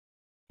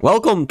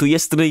Welcome to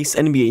yesterday's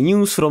NBA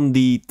news from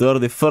the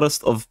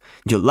 31st of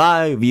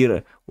July.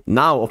 We're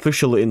now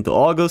officially into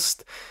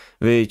August,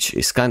 which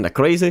is kind of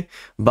crazy,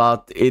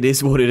 but it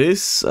is what it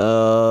is.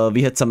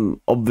 We had some,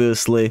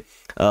 obviously,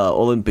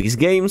 Olympics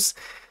games.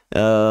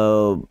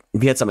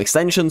 We had some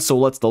extensions, so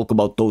let's talk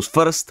about those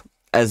first.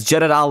 As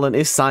Jarrett Allen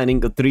is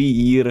signing a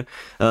 3-year,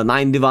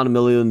 $91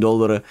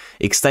 million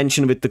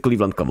extension with the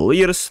Cleveland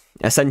Cavaliers.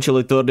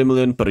 Essentially $30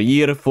 million per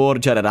year for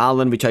Jarrett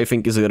Allen, which I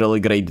think is a really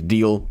great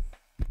deal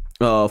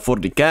for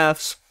the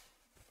Cavs.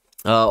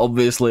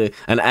 Obviously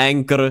an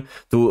anchor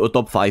to a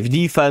top 5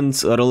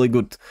 defense, a really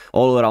good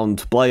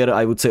all-around player.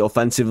 I would say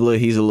offensively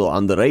he's a little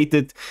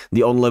underrated.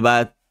 The only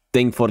bad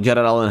thing for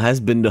Jarrett Allen has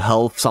been the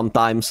health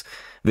sometimes,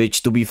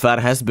 which to be fair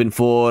has been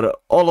for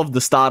all of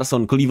the stars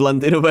on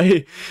Cleveland in a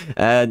way.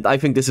 And I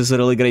think this is a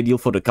really great deal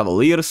for the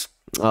Cavaliers.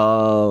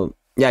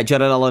 Yeah,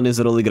 Jarrett Allen is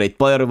a really great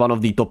player, one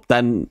of the top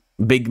 10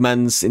 big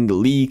men in the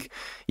league.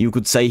 You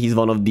could say he's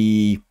one of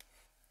the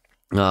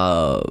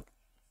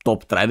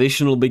top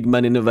traditional big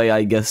men in a way,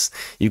 I guess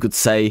you could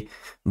say,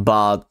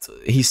 but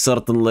he's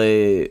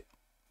certainly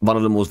one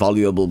of the most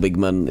valuable big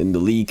men in the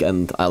league,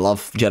 and I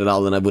love Jarrett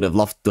Allen. I would have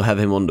loved to have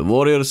him on the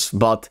Warriors,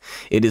 but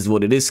it is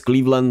what it is.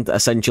 Cleveland,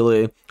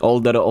 essentially, all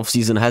their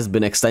offseason has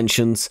been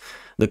extensions.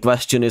 The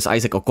question is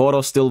Isaac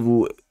Okoro still,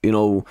 who, you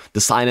know,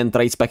 the sign and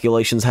trade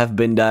speculations have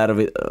been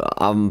there.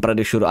 I'm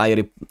pretty sure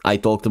I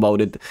talked about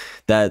it,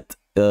 that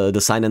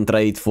the sign and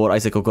trade for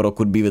Isaac Okoro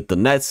could be with the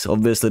Nets.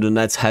 Obviously, the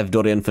Nets have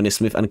Dorian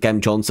Finney-Smith and Cam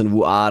Johnson,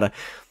 who are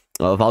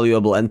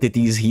valuable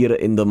entities here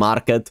in the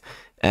market.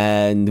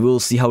 And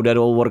we'll see how that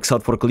all works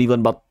out for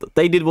Cleveland. But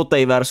they did what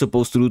they were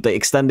supposed to do. They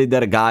extended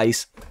their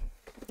guys.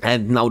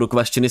 And now the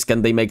question is,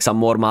 can they make some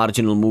more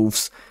marginal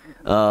moves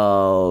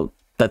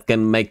that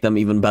can make them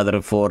even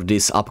better for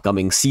this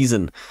upcoming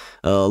season?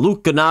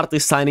 Luke Kennard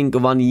is signing a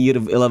 1-year,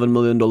 $11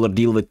 million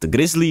deal with the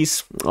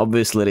Grizzlies.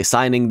 Obviously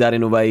resigning there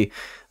in a way.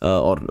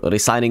 Or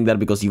resigning there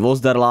because he was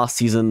there last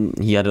season.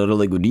 He had a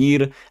really good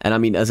year. And I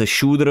mean, as a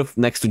shooter,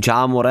 next to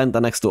Ja Morant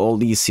and next to all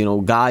these, you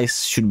know,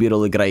 guys, should be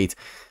really great.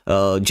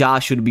 Ja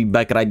should be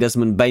back, right?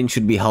 Desmond Bane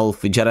should be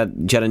healthy.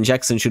 Jaren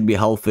Jackson should be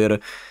healthier.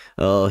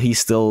 He's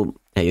still...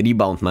 Hey,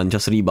 rebound, man.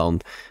 Just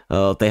rebound.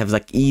 They have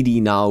Zach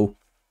Edey now.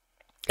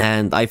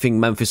 And I think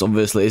Memphis,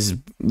 obviously, is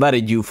very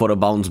due for a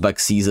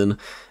bounce-back season.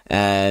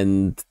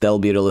 And they'll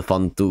be really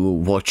fun to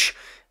watch.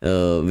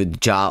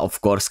 With Ja,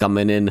 of course,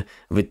 coming in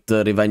with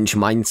the revenge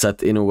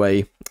mindset in a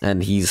way,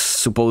 and he's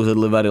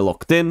supposedly very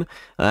locked in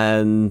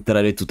and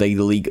ready to take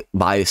the league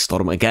by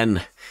storm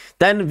again.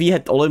 Then we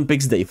had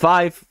Olympics Day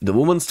 5. The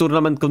women's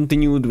tournament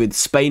continued with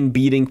Spain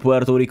beating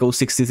Puerto Rico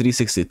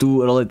 63-62,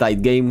 a really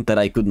tight game that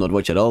I could not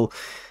watch at all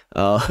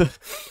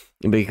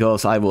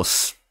because I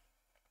was,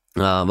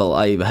 well,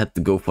 I had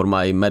to go for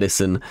my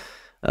medicine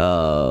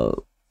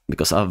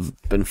because I've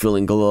been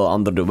feeling a little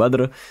under the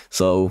weather.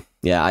 So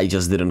yeah, I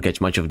just didn't catch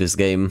much of this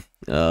game,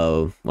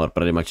 or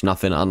pretty much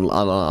nothing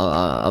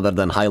other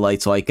than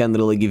highlights, so I can't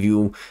really give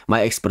you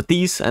my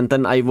expertise. And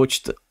then I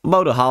watched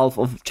about a half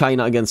of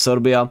China against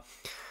Serbia,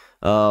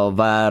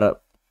 where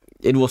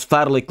it was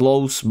fairly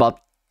close,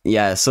 but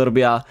yeah,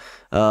 Serbia,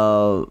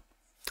 I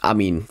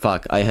mean,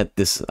 fuck, I have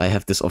this,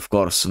 of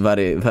course,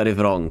 very, very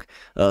wrong.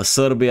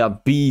 Serbia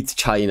beat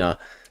China.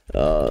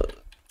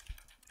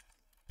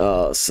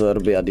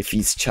 Serbia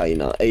defeats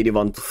China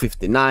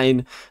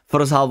 81-59.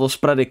 First half was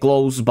pretty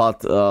close,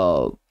 but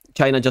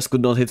China just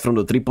could not hit from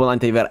the 3-point line.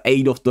 They were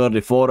 8 of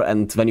 34,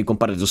 and when you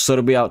compare it to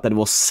Serbia, that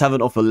was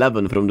 7 of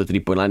 11 from the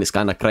 3-point line. It's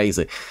kind of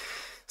crazy.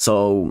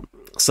 So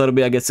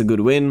Serbia gets a good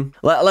win.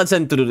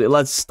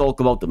 Let's talk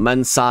about the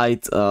men's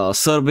side.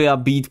 Serbia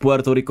beat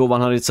Puerto Rico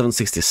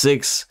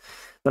 107-66.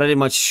 Pretty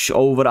much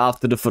over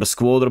after the first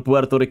quarter.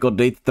 Puerto Rico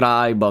did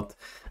try, but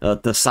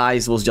the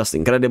size was just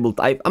incredible.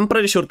 I'm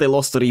pretty sure they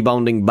lost the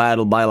rebounding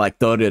battle by like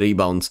 30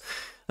 rebounds.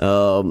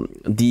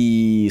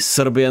 The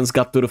Serbians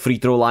got to the free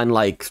throw line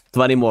like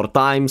 20 more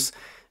times,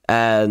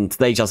 and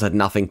they just had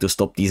nothing to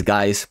stop these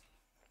guys.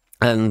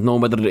 And no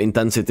matter the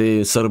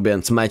intensity,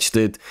 Serbians matched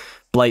it,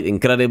 played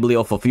incredibly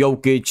off of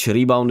Jokic,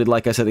 rebounded,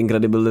 like I said,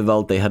 incredibly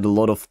well. They had a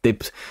lot of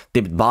tipped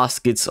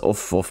baskets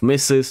of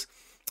misses,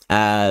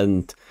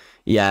 and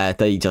yeah,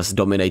 they just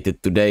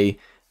dominated today.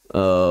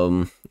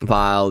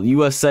 While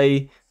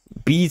USA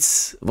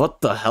beats...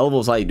 What the hell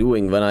was I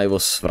doing when I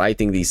was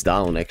writing these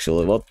down,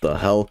 actually? What the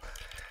hell?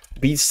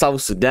 Beats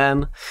South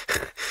Sudan?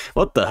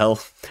 What the hell?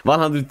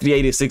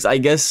 103-86. I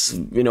guess,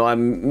 you know, I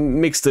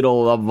mixed it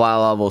all up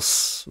while I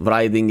was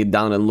writing it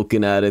down and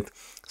looking at it.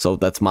 So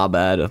that's my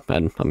bad.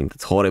 And I mean,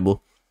 that's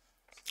horrible.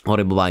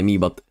 Horrible by me,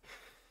 but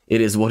it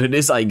is what it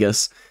is, I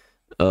guess.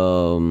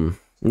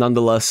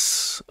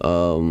 Nonetheless,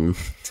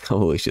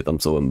 holy shit, I'm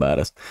so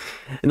embarrassed.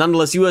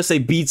 Nonetheless, USA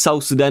beat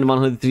South Sudan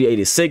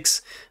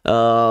 103-86.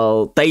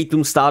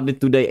 Tatum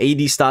started today,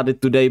 AD started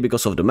today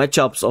because of the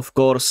matchups, of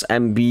course.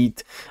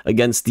 Embiid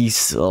against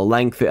these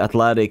lengthy,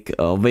 athletic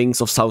wings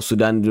of South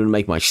Sudan didn't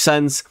make much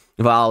sense.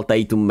 While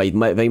Tatum made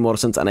way more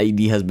sense, and AD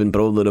has been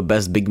probably the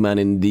best big man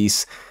in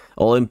these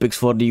Olympics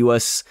for the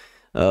US.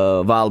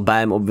 While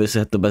Bam obviously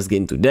had the best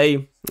game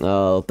today.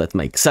 That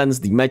makes sense.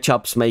 The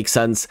matchups make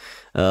sense.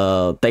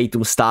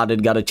 Tatum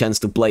started, got a chance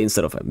to play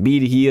instead of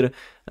Embiid here.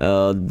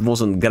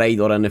 Wasn't great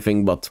or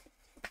anything, but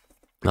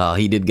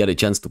he did get a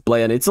chance to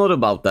play, and it's not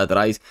about that,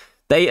 right?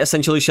 They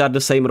essentially share the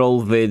same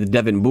role with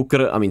Devin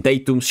Booker. I mean,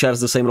 Tatum shares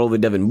the same role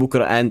with Devin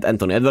Booker and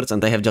Anthony Edwards,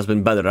 and they have just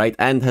been better, right?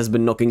 And has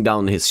been knocking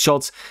down his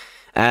shots.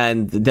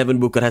 And Devin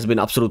Booker has been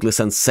absolutely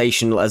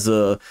sensational as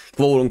a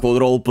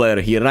quote-unquote role player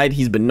here, right?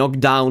 He's been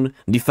knocked down,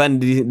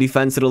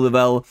 defends really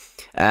well,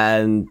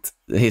 and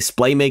his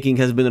playmaking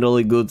has been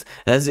really good.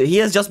 He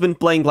has just been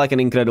playing like an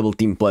incredible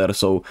team player.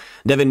 So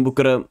Devin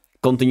Booker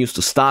continues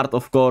to start,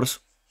 of course,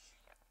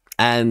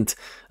 and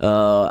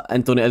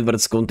Anthony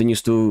Edwards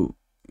continues to,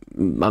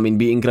 I mean,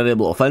 be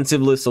incredible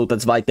offensively. So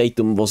that's why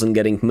Tatum wasn't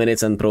getting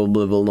minutes and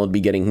probably will not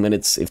be getting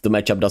minutes if the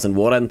matchup doesn't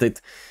warrant it.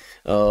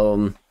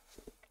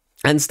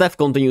 And Steph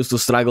continues to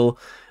struggle.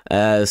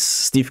 As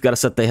Steve Kerr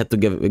said, they had to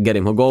get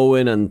him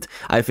going, and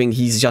I think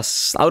he's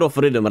just out of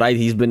rhythm, right?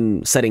 He's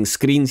been setting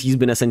screens, he's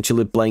been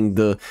essentially playing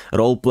the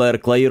role player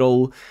Clay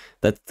role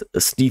that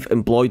Steve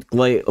employed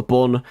Clay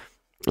upon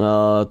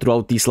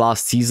throughout these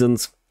last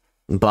seasons,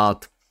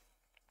 but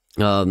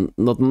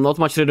not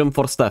much rhythm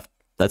for Steph.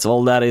 That's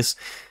all that is,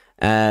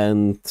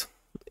 and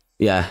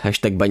yeah,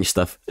 hashtag bench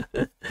Steph.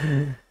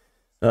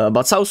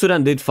 But South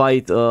Sudan did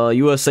fight.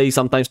 USA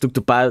sometimes took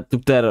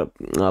their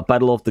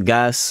pedal off the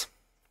gas.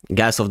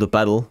 Gas of the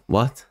pedal.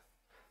 What?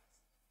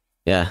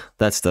 Yeah,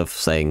 that's the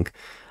saying.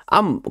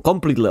 I'm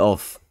completely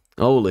off.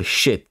 Holy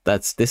shit,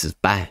 this is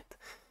bad.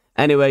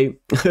 Anyway,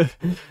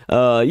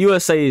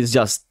 USA is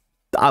just,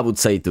 I would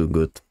say, too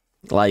good.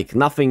 Like,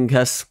 nothing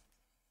has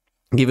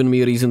given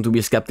me a reason to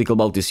be skeptical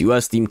about this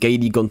US team.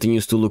 KD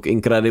continues to look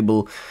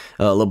incredible.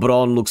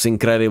 LeBron looks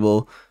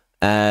incredible.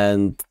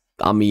 And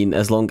I mean,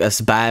 as long as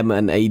Bam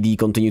and AD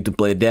continue to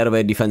play their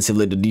way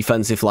defensively, the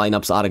defensive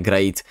lineups are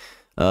great.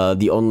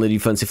 The only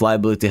defensive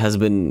liability has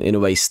been, in a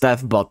way,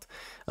 Steph, but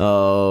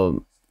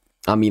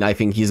I mean, I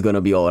think he's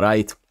gonna be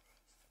alright.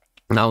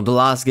 Now, the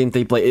last game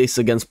they play is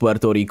against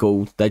Puerto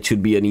Rico. That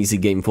should be an easy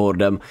game for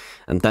them.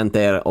 And then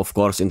they're, of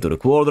course, into the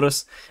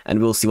quarters, and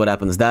we'll see what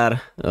happens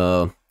there.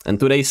 And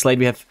today's slate,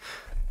 we have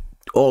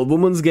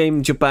all-women's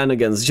game, Japan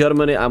against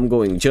Germany. I'm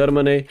going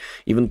Germany,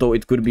 even though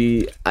it could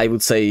be, I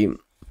would say,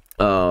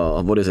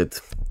 what is it,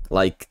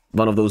 like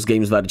one of those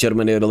games where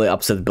Germany really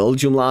upset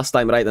Belgium last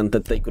time, right? And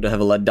that they could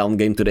have a letdown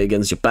game today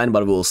against Japan,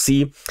 but we'll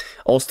see.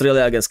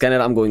 Australia against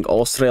Canada, I'm going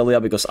Australia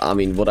because, I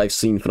mean, what I've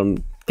seen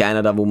from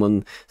Canada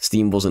women's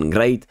team wasn't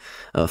great.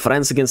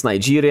 France against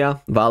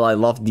Nigeria, while I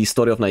love the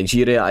story of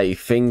Nigeria, I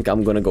think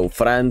I'm gonna go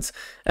France.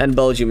 And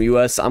Belgium,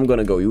 US, I'm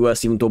gonna go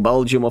US, even though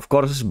Belgium, of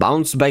course,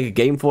 bounce back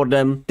game for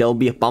them. They'll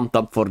be pumped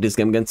up for this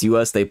game against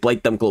US. They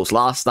played them close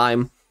last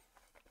time.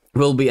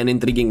 Will be an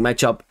intriguing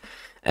matchup.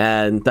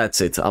 And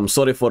that's it. I'm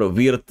sorry for a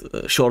weird,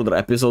 shorter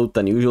episode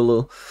than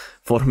usual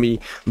for me.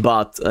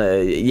 But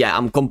yeah,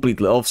 I'm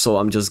completely off, so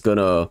I'm just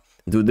gonna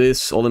do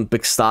this.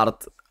 Olympics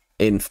start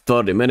in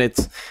 30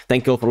 minutes.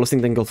 Thank you all for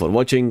listening. Thank you all for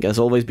watching. As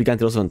always, be kind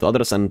to yourself and to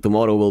others, and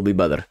tomorrow will be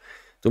better.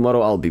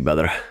 Tomorrow I'll be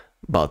better.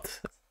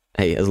 But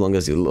hey, as long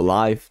as you're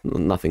alive,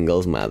 nothing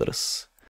else matters.